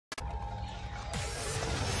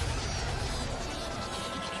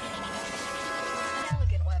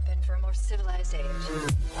by stage.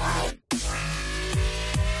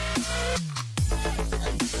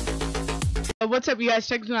 What's up, you guys?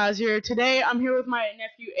 Technoz here. Today, I'm here with my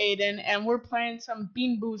nephew Aiden, and we're playing some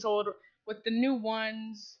Bean Boozled with the new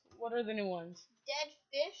ones. What are the new ones? Dead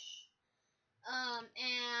fish,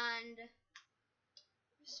 and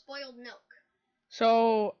spoiled milk.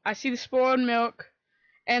 So I see the spoiled milk,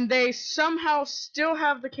 and they somehow still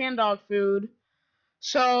have the canned dog food.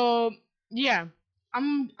 So yeah,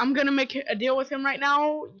 I'm gonna make a deal with him right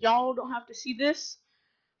now. Y'all don't have to see this,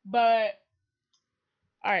 but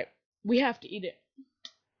all right, we have to eat it.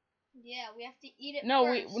 Yeah, we have to eat it No,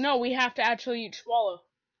 first. we have to actually swallow.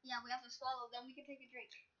 Yeah, we have to swallow, then we can take a drink.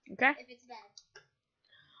 Okay. If it's bad.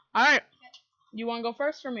 All right. You want to go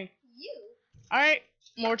first or me? You. All right.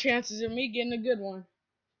 More chances of me getting a good one.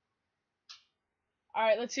 All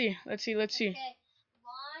right. Let's see. Okay. Lime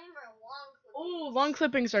or long clippings? Oh, long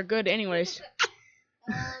clippings are good, anyways.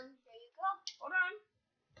 There you go. Hold on.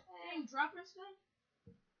 Dang, drop this thing.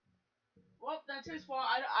 Well, that's his fault.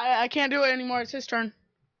 I can't do it anymore. It's his turn.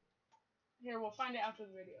 Here, we'll find it after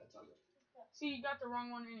the video. It's all good. See, you got the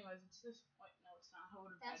wrong one, anyways. It's this. Wait, no, it's not. I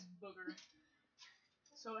would have had booger.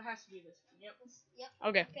 So it has to be this one. Yep.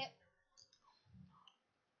 Okay.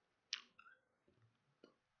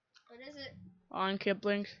 What is it? On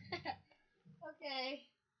Kipling's. Okay.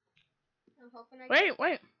 I'm hoping I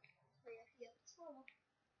Wait. Yeah, swallow.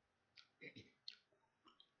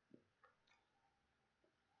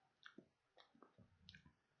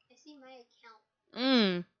 I see my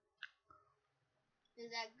account. Is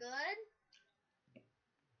that good?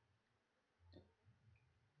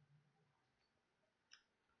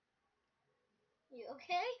 You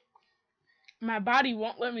okay? My body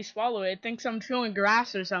won't let me swallow it. It thinks I'm chewing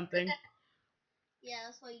grass or something. Yeah,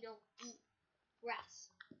 that's why you don't eat grass.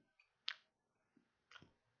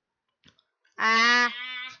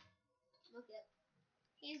 Look at.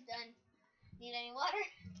 He's done. Need any water?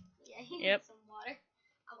 Yeah, he needs some water.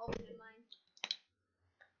 I'm opening mine.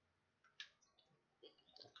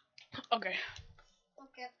 Okay.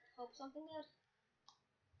 Okay. Hope something good.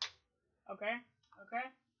 Okay.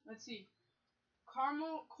 Let's see.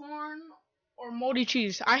 Caramel, corn, or moldy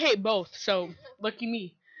cheese. I hate both, so lucky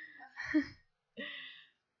me.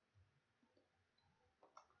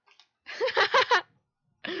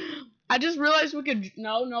 I just realized we could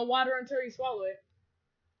no water until you swallow it.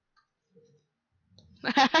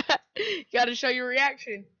 You gotta show your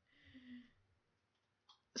reaction.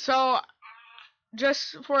 So,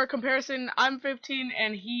 just for a comparison, I'm 15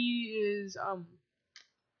 and he is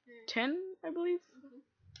 10, I believe.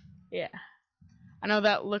 Yeah. I know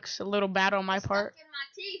that looks a little bad on my part. Stuck in my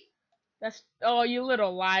teeth. That's you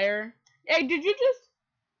little liar. Hey, did you just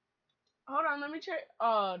hold on? Let me check.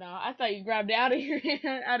 Oh no, I thought you grabbed it out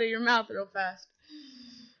of your mouth real fast.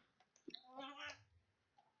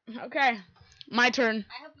 Okay, my turn.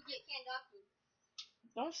 I hope you get canned dog food.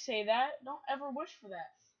 Don't say that. Don't ever wish for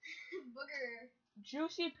that. Booger.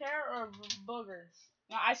 Juicy pear or boogers?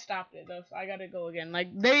 No, I stopped it though, so I gotta go again.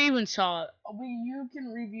 Like they even saw it. You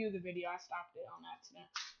can review the video. I stopped it on accident.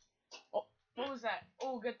 Oh, what was that?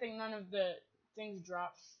 Oh, good thing none of the things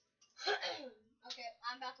dropped. Okay,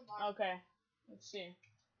 I'm about to borrow. Okay, let's see.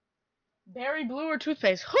 Berry blue or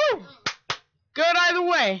toothpaste? Whew! Good either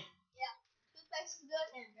way. Yeah, toothpaste is good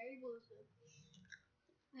and berry blue is good.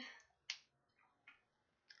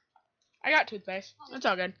 I got toothpaste. It's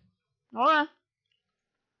all good. Hold on.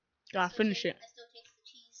 Gotta finish it. I still taste the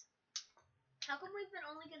cheese. How come we've been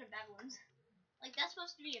only getting bad ones? Like, that's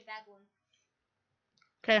supposed to be a bad one.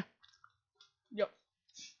 Okay. Yep.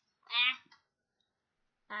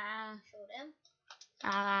 Show them.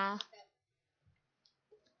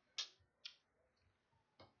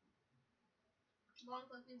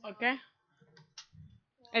 Okay.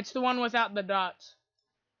 It's the one without the dots.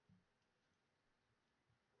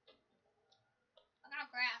 I got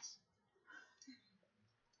grass.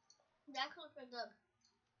 That looks pretty good.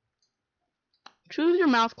 Chew with your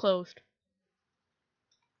mouth closed.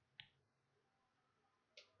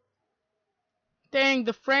 Dang,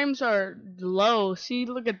 the frames are low. See,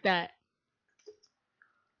 look at that.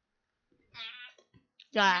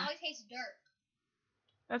 Now it tastes dirt.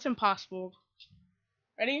 That's impossible.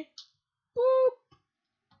 Ready? Boop.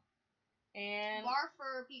 And Bar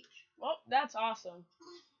for peach. well, that's awesome.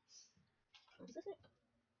 Is this it?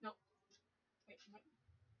 No. Wait,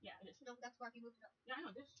 yeah, it is. No, that's bar. You moved it up. Yeah, I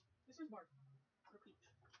know. This is bark for peach.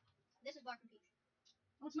 This is bar for peach.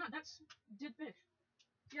 No, it's not. That's did fish.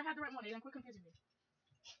 See, I had the right one. Aiden, quit confusing me.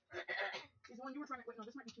 Is the one you were trying to wait? No,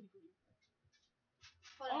 this might be Tutti Frutti.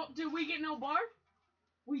 Oh, did we get no bar?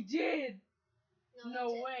 We did.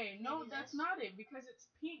 No way. No, Maybe that's this. not it because it's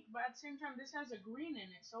pink, but at the same time, this has a green in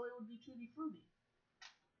it, so it would be Tutti Frutti.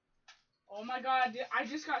 Oh my god, I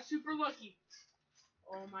just got super lucky.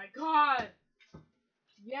 Oh my god.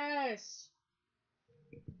 Yes.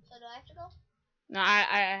 So do I have to go? No,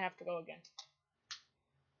 I have to go again.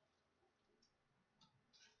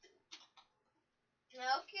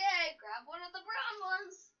 Okay, grab one of the brown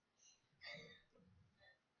ones.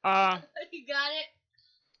 You got it?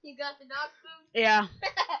 You got the dog food? Yeah.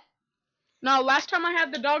 No, last time I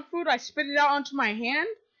had the dog food, I spit it out onto my hand,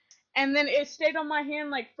 and then it stayed on my hand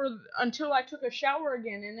like for until I took a shower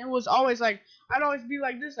again, and it was always like I'd always be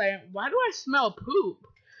like this, like, why do I smell poop?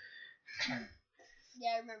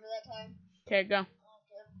 Yeah, I remember that time. Okay, go. Okay.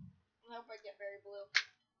 I hope I get very blue.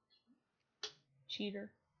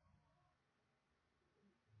 Cheater.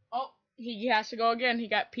 Oh, he has to go again. He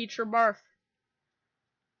got peach or barf.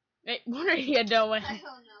 Hey, what are you doing? I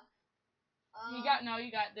don't know.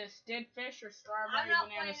 You got this dead fish or strawberry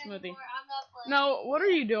banana smoothie. Anymore. I'm not playing. No, what are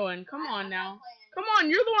you doing? Come on I'm now. Come On,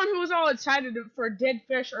 you're the one who was all excited for dead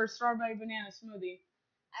fish or strawberry banana smoothie.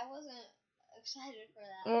 I wasn't excited for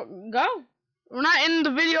that. Well, go. We're not in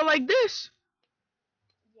the video like this.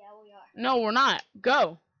 Yeah, we are. No, we're not.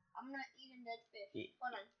 Go. I'm not eating dead fish.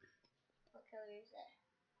 Hold on. What color is that?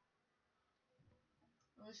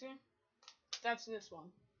 Let me see. That's this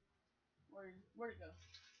one. Where'd it go?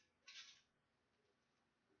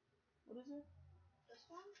 What is it? This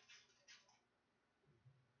one?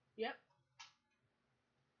 Yep.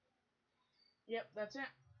 Yep, that's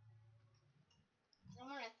it. I'm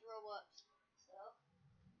gonna throw up. So,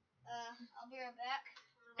 I'll be right back.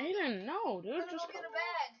 Aiden, no, dude. Just go get a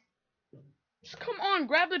bag. Just come on,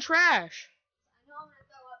 grab the trash. I know I'm gonna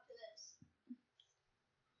throw up to this.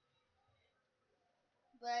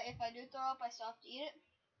 But if I do throw up, I still have to eat it?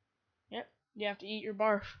 Yep, you have to eat your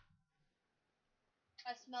barf.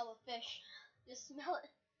 I smell a fish. Just smell it.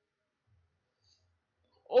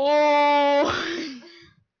 Oh.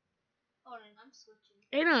 Hold on, I'm switching.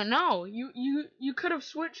 Aiden, no. You could have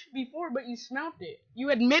switched before, but you smelt it. You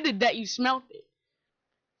admitted that you smelt it.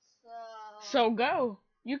 So go.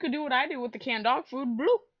 You could do what I did with the canned dog food.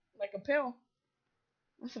 Bloop. Like a pill.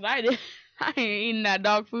 That's what I did. I ain't eating that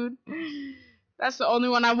dog food. That's the only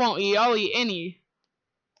one I won't eat. I'll eat any.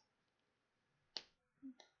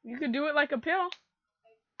 You could do it like a pill.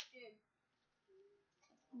 I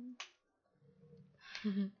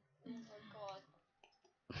did. Oh my god.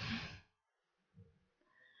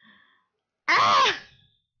 Ah!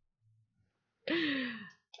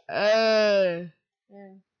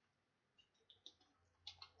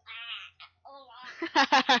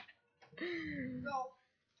 Go.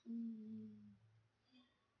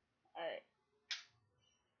 Alright.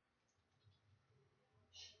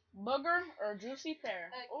 Booger or juicy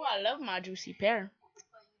pear? Oh, I love my juicy pear. But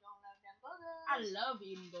you don't love them boogers. I love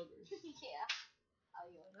eating boogers. Yeah. How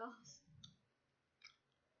you know?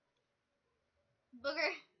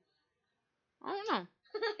 Booger. I don't know.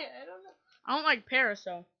 I don't know. I don't like pear,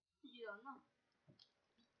 so. You don't know.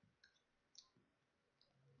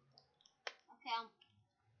 Okay,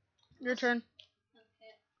 Your turn.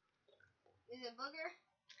 Okay. Is it booger?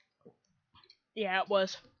 Yeah, it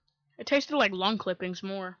was. It tasted like lung clippings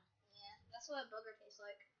more. Yeah, that's what booger tastes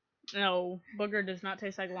like. No, booger does not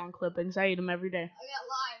taste like lawn clippings. I eat them every day. I got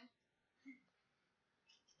lime.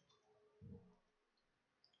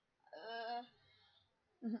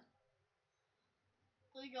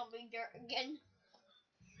 Please don't be dirt again.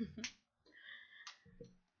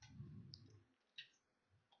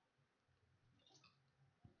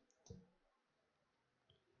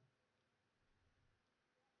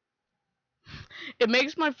 It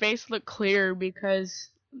makes my face look clear because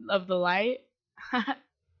of the light.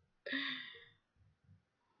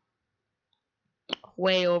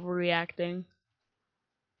 Way overreacting.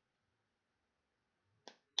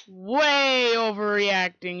 Way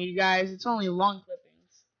overreacting, you guys. It's only long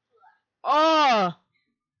clippings. Oh!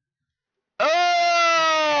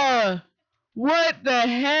 Oh! What the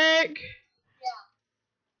heck? Yeah.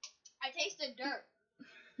 I tasted dirt.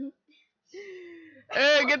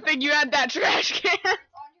 Good thing you had that trash can. It's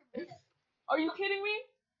on your bed. Are you kidding me?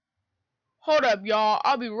 Hold up, y'all.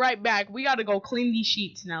 I'll be right back. We gotta go clean these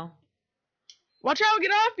sheets now. Watch out,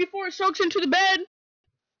 get off before it soaks into the bed.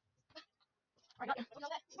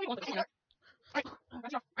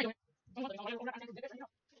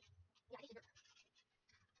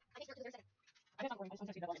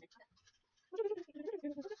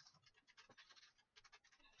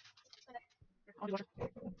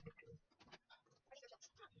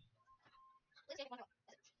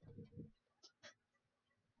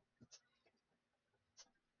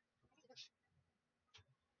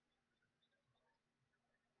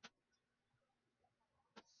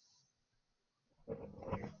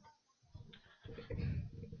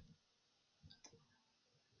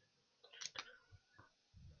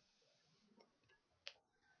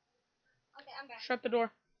 I'm back. Shut the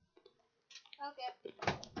door. Okay.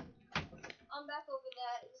 I'm back over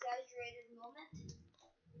that exaggerated moment.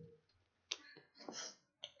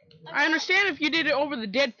 I understand if you did it over the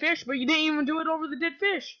dead fish, but you didn't even do it over the dead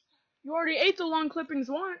fish. You already ate the long clippings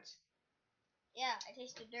once. Yeah, I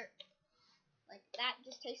tasted dirt. Like, that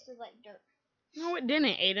just tasted like dirt. No, it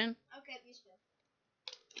didn't, Aiden. Okay, you spin.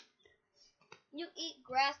 You eat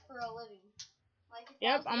grass for a living. Like,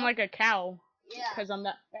 Yep, I'm like a cow. Yeah. Because I'm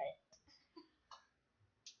that fat.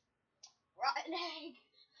 Rotten egg.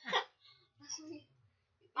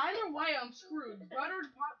 Either way, I'm screwed.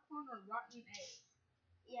 Buttered popcorn or rotten egg.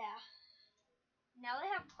 Yeah. Now they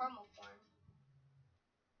have caramel corn.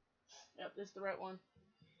 Yep, this is the right one.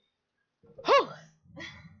 Whew!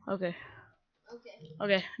 Okay. Okay.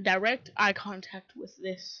 Okay, direct eye contact with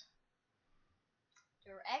this.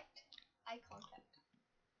 Direct eye contact.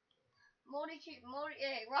 Moldy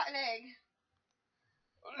egg, rotten egg.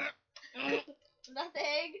 That's the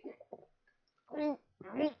egg.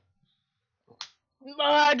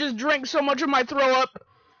 I just drank so much of my throw up.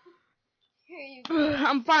 Here you go.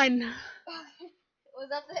 I'm fine. Was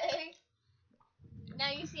that the egg?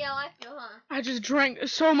 Now you see how I feel, huh? I just drank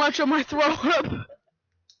so much of my throw up. Now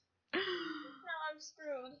I'm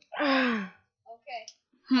screwed. Okay.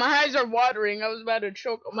 My eyes are watering. I was about to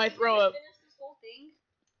choke on my throw up. Finish this whole thing?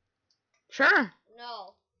 Sure.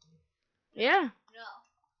 No. Yeah.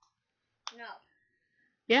 No.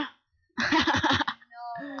 Yeah.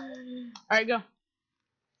 No. Alright, go.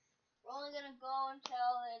 We're only gonna go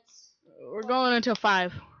until it's... We're going until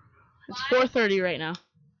 5. It's 4:30 right now. No,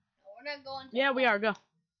 we're not going until Yeah, we are. Go.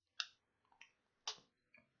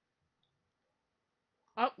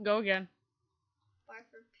 Oh, go again.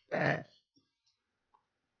 Barf.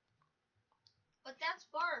 But that's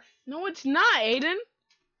barf. No, it's not, Aiden.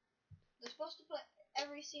 They're supposed to put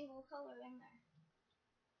every single color in there.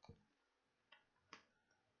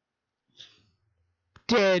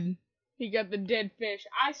 Dead. He got the dead fish.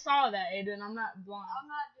 I saw that, Aiden. I'm not blind. I'm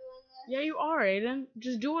not doing this. Yeah, you are, Aiden.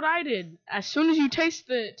 Just do what I did. As soon as you taste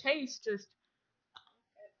the taste, just...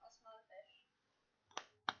 Okay, I'll smell the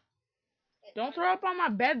fish. Don't throw up on my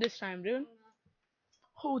bed this time, dude.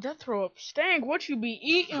 Oh, that throw up stank. What you be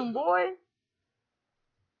eating, boy?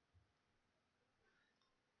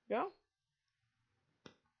 Go.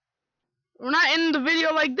 We're not ending the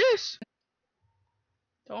video like this.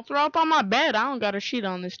 Don't throw up on my bed. I don't got a sheet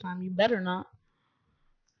on this time. You better not.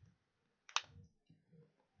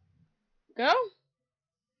 Go.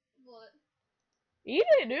 What? Eat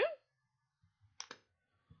it, dude.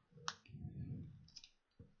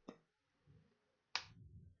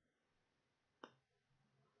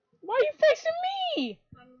 Why are you facing me?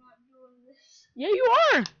 I'm not doing this. Yeah, you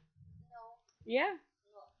are. No. Yeah.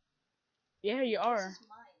 No. Yeah, you are. This is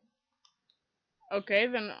mine. Okay,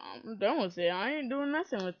 then I'm done with it. I ain't doing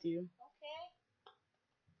nothing with you. Okay.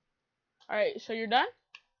 Alright, so you're done?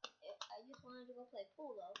 I just wanted to go play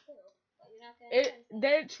pool though, too. But you're not gonna do anything.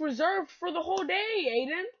 That's reserved for the whole day,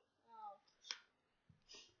 Aiden.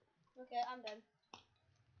 Oh. Okay, I'm done.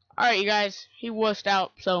 Alright, you guys. He wussed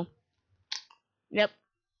out, so. Yep.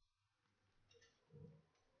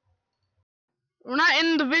 We're not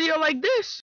ending the video like this.